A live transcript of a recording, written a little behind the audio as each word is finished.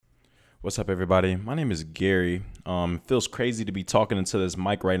What's up, everybody? My name is Gary. It feels crazy to be talking into this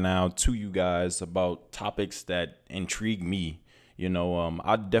mic right now to you guys about topics that intrigue me.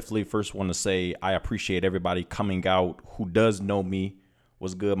 I definitely first want to say I appreciate everybody coming out who does know me.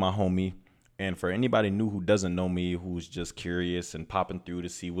 What's good, my homie? And for anybody new who doesn't know me, who's just curious and popping through to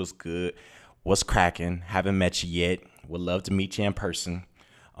see what's good, what's cracking, haven't met you yet, would love to meet you in person.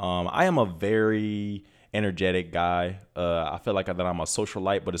 I am a very energetic guy. I feel like that I'm a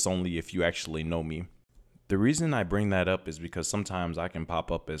socialite, but it's only if you actually know me. The reason I bring that up is because sometimes I can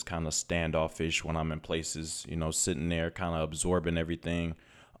pop up as kind of standoffish when I'm in places, sitting there kind of absorbing everything.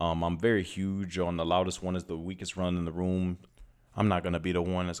 I'm very huge on the loudest one is the weakest run in the room. I'm not going to be the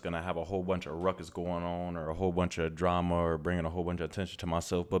one that's going to have a whole bunch of ruckus going on or a whole bunch of drama or bringing a whole bunch of attention to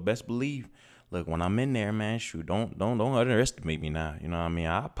myself. But best believe, look, when I'm in there, man, shoot, don't underestimate me now. You know what I mean?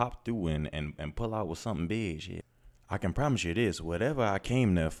 I pop through and pull out with something big, shit. I can promise you this, whatever I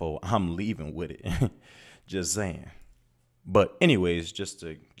came there for, I'm leaving with it. Just saying. But anyways, just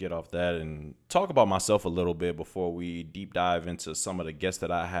to get off that and talk about myself a little bit before we deep dive into some of the guests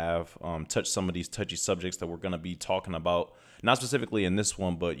that I have, touch some of these touchy subjects that we're going to be talking about, not specifically in this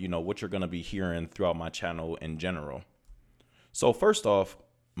one, but what you're going to be hearing throughout my channel in general. So first off,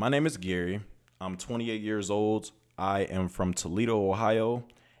 my name is Gary. I'm 28 years old. I am from Toledo, Ohio,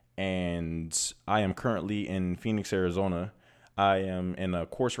 and I am currently in Phoenix, Arizona. I am in a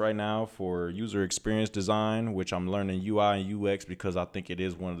course right now for user experience design, which I'm learning UI and UX because I think it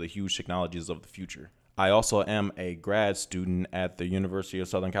is one of the huge technologies of the future. I also am a grad student at the University of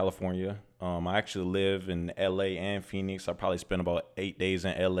Southern California. I actually live in LA and Phoenix. I probably spend about 8 days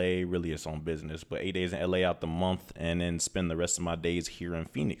in LA. Really, it's on business, but 8 days in LA out the month and then spend the rest of my days here in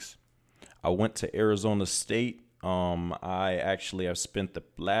Phoenix. I went to Arizona State. I actually have spent the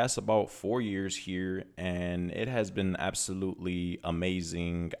last about 4 years here, and it has been absolutely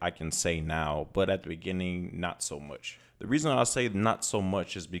amazing, I can say now, but at the beginning, not so much. The reason I say not so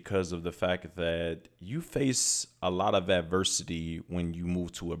much is because of the fact that you face a lot of adversity when you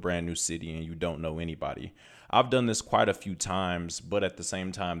move to a brand new city and you don't know anybody. I've done this quite a few times, but at the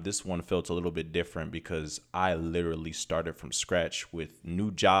same time, this one felt a little bit different because I literally started from scratch with new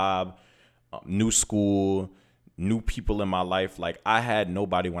job, new school, new people in my life. Like, I had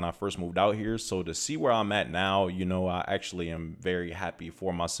nobody when I first moved out here. So to see where I'm at now, I actually am very happy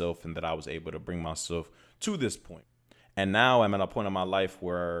for myself and that I was able to bring myself to this point. And now I'm at a point in my life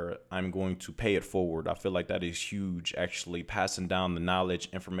where I'm going to pay it forward. I feel like that is huge, actually passing down the knowledge,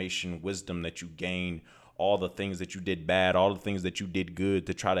 information, wisdom that you gained, all the things that you did bad, all the things that you did good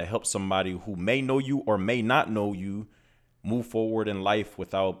to try to help somebody who may know you or may not know you move forward in life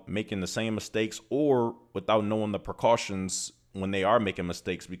without making the same mistakes or without knowing the precautions when they are making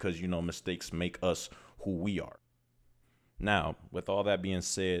mistakes, because mistakes make us who we are. Now, with all that being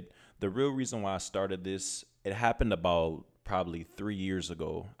said, the real reason why I started this, it happened about probably 3 years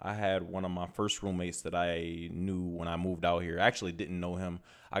ago. I had one of my first roommates that I knew when I moved out here. I actually didn't know him.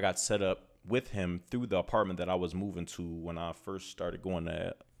 I got set up with him through the apartment that I was moving to when I first started going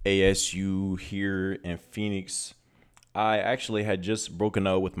to ASU here in Phoenix. I actually had just broken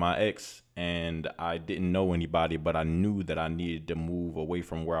up with my ex and I didn't know anybody, but I knew that I needed to move away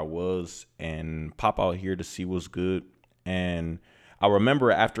from where I was and pop out here to see what's good. And I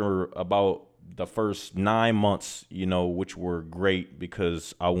remember after about the first 9 months, which were great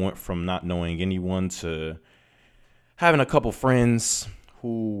because I went from not knowing anyone to having a couple friends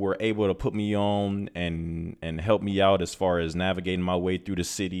who were able to put me on and help me out as far as navigating my way through the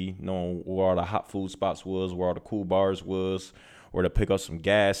city, knowing where all the hot food spots was, where all the cool bars was, or to pick up some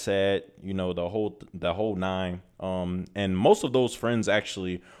gas at, the whole nine. And most of those friends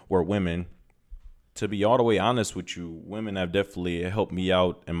actually were women. To be all the way honest with you, women have definitely helped me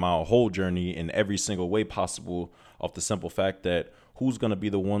out in my whole journey in every single way possible, off the simple fact that who's going to be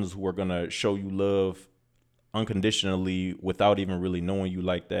the ones who are going to show you love unconditionally without even really knowing you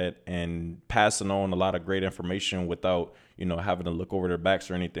like that, and passing on a lot of great information without having to look over their backs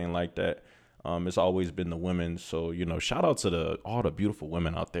or anything like that. It's always been the women. So shout out to all the beautiful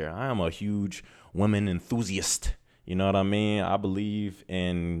women out there. I am a huge women enthusiast. You know what I mean? I believe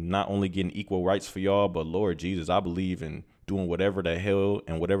in not only getting equal rights for y'all, but Lord Jesus, I believe in doing whatever the hell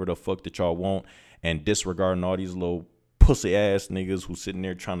and whatever the fuck that y'all want, and disregarding all these little pussy ass niggas who sitting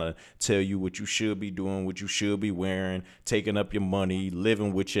there trying to tell you what you should be doing, what you should be wearing, taking up your money,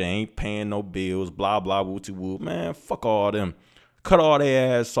 living with you, ain't paying no bills, blah, blah, wooty woo. Man, fuck all them. cut all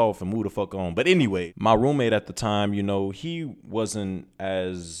their ass off and move the fuck on. But anyway, my roommate at the time, he wasn't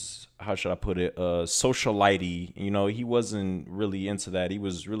as, how should I put it, socialite-y. He wasn't really into that. He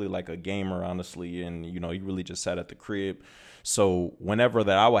was really like a gamer, honestly, and he really just sat at the crib. So whenever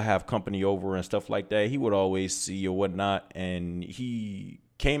that I would have company over and stuff like that, he would always see or whatnot. And he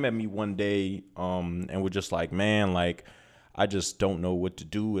came at me one day and was just like, man, like, I just don't know what to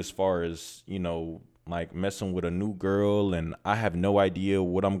do as far as, like messing with a new girl, and I have no idea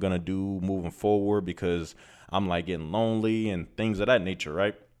what I'm going to do moving forward because I'm like getting lonely and things of that nature,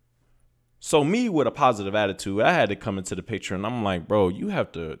 right? So me with a positive attitude, I had to come into the picture and I'm like, bro, you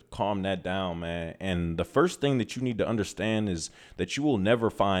have to calm that down, man. And the first thing that you need to understand is that you will never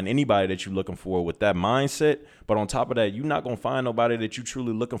find anybody that you're looking for with that mindset. But on top of that, you're not going to find nobody that you're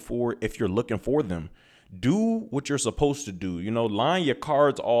truly looking for if you're looking for them. Do what you're supposed to do, line your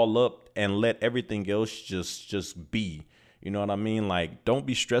cards all up and let everything else just be. You know what I mean? Like, don't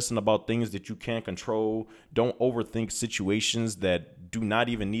be stressing about things that you can't control. Don't overthink situations that do not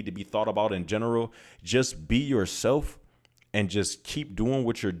even need to be thought about in general. Just be yourself and just keep doing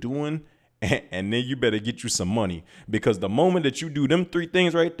what you're doing. And then you better get you some money, because the moment that you do them 3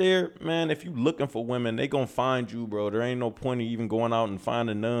 things right there, man, if you looking for women, they gonna find you, bro. There ain't no point in even going out and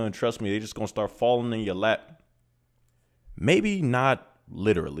finding none. Trust me, they just gonna start falling in your lap. Maybe not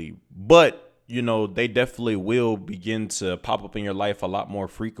literally, but they definitely will begin to pop up in your life a lot more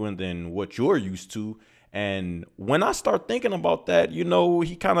frequent than what you're used to. And when I start thinking about that,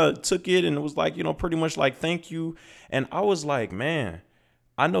 he kind of took it and it was like, pretty much like, thank you. And I was like, man,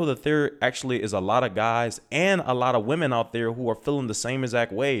 I know that there actually is a lot of guys and a lot of women out there who are feeling the same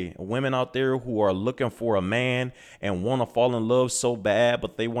exact way. Women out there who are looking for a man and want to fall in love so bad,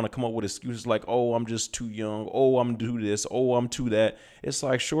 but they want to come up with excuses like, oh, I'm just too young. Oh, I'm do this. Oh, I'm too that. It's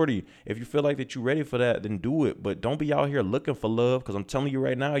like, shorty, if you feel like that you're ready for that, then do it. But don't be out here looking for love, because I'm telling you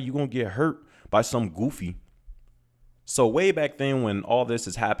right now, you're going to get hurt by some goofy. So way back then, when all this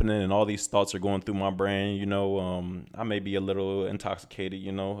is happening and all these thoughts are going through my brain, I may be a little intoxicated.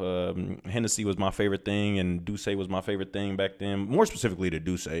 Hennessy was my favorite thing, and Douce was my favorite thing back then, more specifically the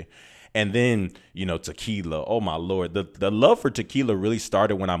Douce. And then, tequila. Oh, my Lord. The love for tequila really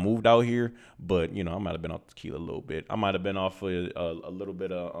started when I moved out here. But, I might have been off tequila a little bit. I might have been off a little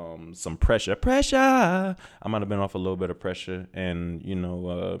bit of some pressure. I might have been off a little bit of pressure. And,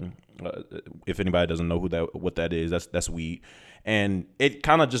 if anybody doesn't know what that is, that's weed. And it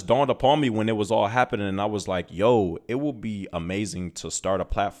kind of just dawned upon me when it was all happening. And I was like, yo, it will be amazing to start a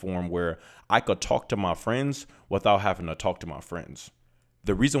platform where I could talk to my friends without having to talk to my friends.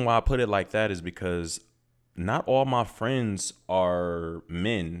 The reason why I put it like that is because not all my friends are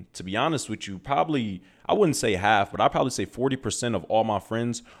men. To be honest with you, probably, I wouldn't say half, but I'd probably say 40% of all my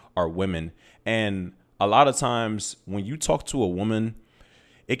friends are women. And a lot of times when you talk to a woman,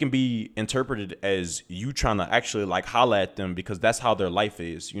 it can be interpreted as you trying to actually like holla at them because that's how their life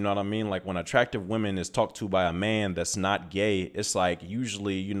is. You know what I mean? Like when attractive women is talked to by a man that's not gay, it's like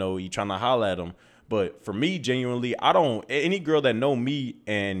usually, you trying to holla at them. But for me, genuinely, any girl that know me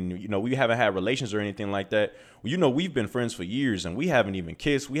and, we haven't had relations or anything like that, we've been friends for years and we haven't even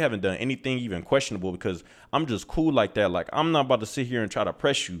kissed. We haven't done anything even questionable because I'm just cool like that. Like, I'm not about to sit here and try to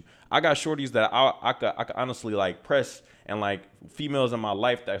press you. I got shorties that I could honestly like press, and like females in my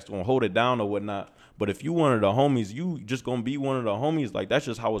life that's going to hold it down or whatnot. But if you one of the homies, you just going to be one of the homies. Like, that's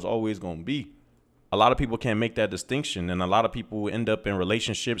just how it's always going to be. A lot of people can't make that distinction, and a lot of people end up in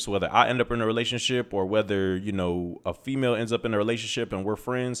relationships, whether I end up in a relationship or whether, a female ends up in a relationship and we're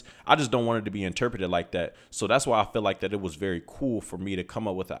friends. I just don't want it to be interpreted like that. So that's why I feel like that it was very cool for me to come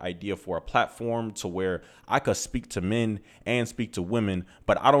up with an idea for a platform to where I could speak to men and speak to women,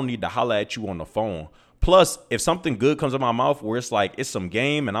 but I don't need to holler at you on the phone. Plus, if something good comes out of my mouth where it's like, it's some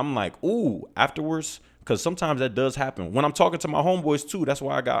game and I'm like, ooh, afterwards, because sometimes that does happen. When I'm talking to my homeboys too, that's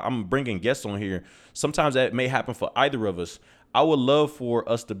why I'm bringing guests on here. Sometimes that may happen for either of us. I would love for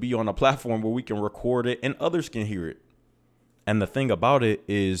us to be on a platform where we can record it and others can hear it. And the thing about it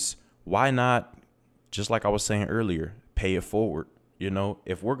is, why not, just like I was saying earlier, pay it forward?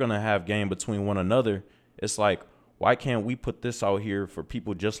 If we're going to have game between one another, it's like, why can't we put this out here for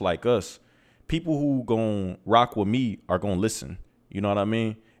people just like us? People who gon' rock with me are going to listen. You know what I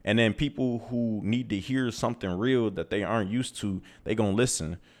mean? And then people who need to hear something real that they aren't used to, they gonna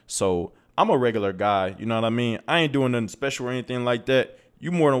listen. So I'm a regular guy, you know what I mean? I ain't doing nothing special or anything like that.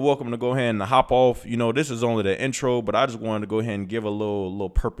 You more than welcome to go ahead and hop off. This is only the intro, but I just wanted to go ahead and give a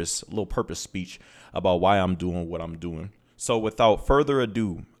little purpose speech about why I'm doing what I'm doing. So without further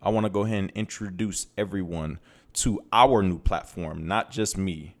ado, I want to go ahead and introduce everyone to our new platform, not just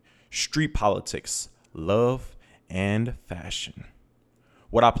me. Street Politics, Love and Fashion.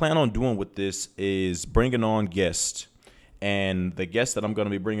 What I plan on doing with this is bringing on guests. And the guests that I'm going to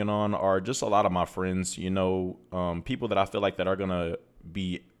be bringing on are just a lot of my friends, people that I feel like that are going to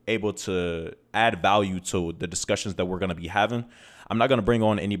be able to add value to the discussions that we're going to be having. I'm not going to bring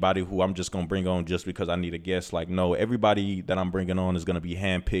on anybody who I'm just going to bring on just because I need a guest. Like, no, everybody that I'm bringing on is going to be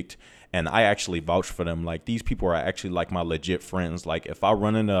handpicked, and I actually vouch for them. Like, these people are actually like my legit friends. Like, if I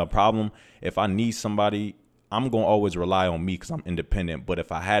run into a problem, if I need somebody, I'm going to always rely on me because I'm independent. But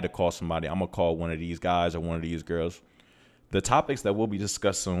if I had to call somebody, I'm going to call one of these guys or one of these girls. The topics that we'll be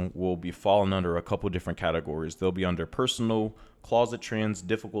discussing will be falling under a couple different categories. They'll be under personal, closet trends,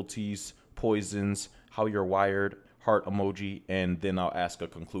 difficulties, poisons, how you're wired, heart emoji, and then I'll ask a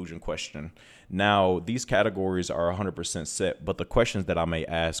conclusion question. Now, these categories are 100% set, but the questions that I may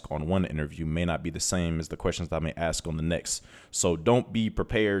ask on one interview may not be the same as the questions that I may ask on the next. So don't be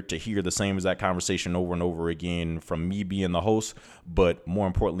prepared to hear the same exact conversation over and over again from me being the host, but more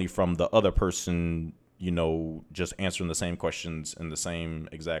importantly from the other person, just answering the same questions in the same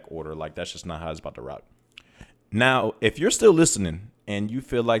exact order. Like, that's just not how it's about to rock. Now, if you're still listening and you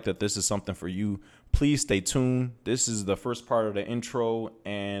feel like that this is something for you, please stay tuned. This is the first part of the intro,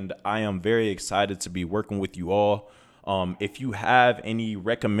 and I am very excited to be working with you all. If you have any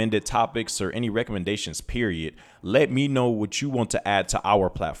recommended topics or any recommendations, period, let me know what you want to add to our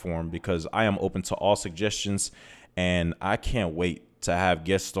platform, because I am open to all suggestions, and I can't wait to have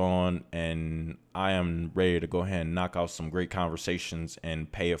guests on, and I am ready to go ahead and knock out some great conversations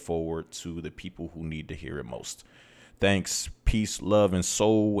and pay it forward to the people who need to hear it most. Thanks, peace, love, and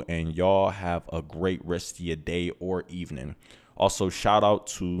soul, and y'all have a great rest of your day or evening. Also, shout out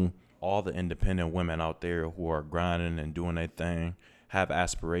to all the independent women out there who are grinding and doing their thing, have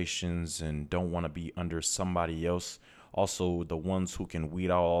aspirations, and don't want to be under somebody else. Also, the ones who can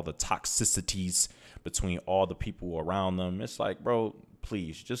weed out all the toxicities between all the people around them. It's like, bro,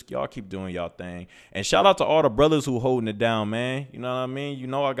 please, just y'all keep doing y'all thing. And shout out to all the brothers who holding it down, man. You know what I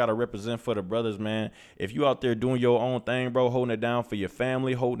mean? I got to represent for the brothers, man. If you out there doing your own thing, bro, holding it down for your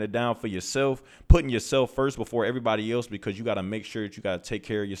family, holding it down for yourself, putting yourself first before everybody else, because you got to make sure that you got to take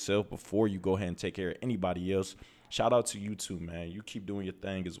care of yourself before you go ahead and take care of anybody else. Shout out to you too, man. You keep doing your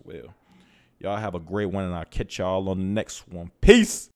thing as well. Y'all have a great one, and I'll catch y'all on the next one. Peace.